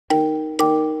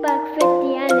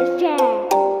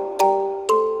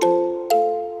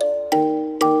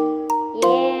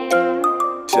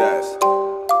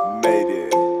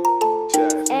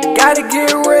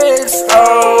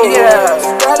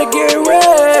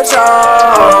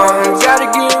Oh,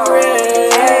 gotta get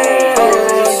rich.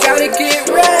 Gotta get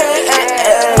rich.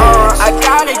 I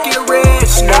gotta get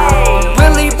rich now.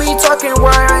 Really be talking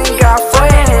where I ain't got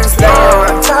friends now.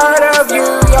 I'm tired of you,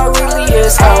 y'all really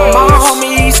is hate. My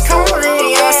homies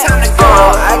calling, yeah, it's time to go.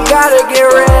 I gotta get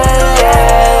rich.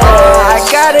 I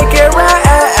gotta get rich.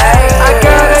 I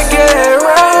gotta get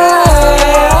rich.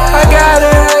 I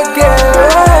gotta get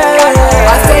rich.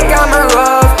 I think I'm in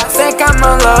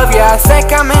love. Yeah, I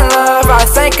think I'm in love. I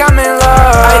think I'm in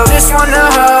love. I just wanna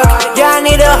hug. Yeah, I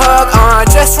need a hug. I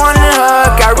just wanna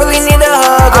hug. I really need a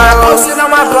hug. I posted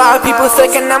on my blog. People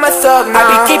thinking I'm a thug. I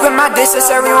be keeping my distance.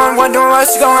 Everyone wondering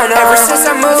what's going on. Ever since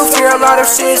I moved here, a lot of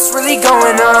shit's really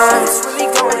going on.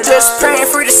 Just praying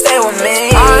for you to stay with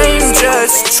me. I'm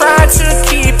just trying to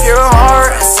keep your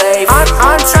heart safe.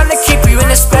 I'm trying to keep you in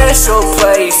a special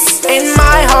place. In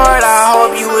my heart, I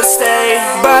hope you will stay.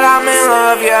 But I'm in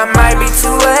love, yeah, it might be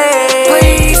too late.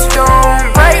 Please don't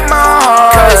break my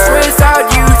heart, cause without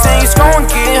you, things gon'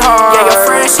 get hard. Yeah, your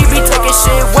friend, she be taking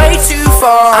shit way too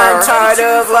far. I'm tired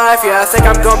of life, yeah, I think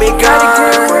I'm gonna be gone. Gotta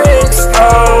get rich,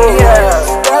 oh yeah.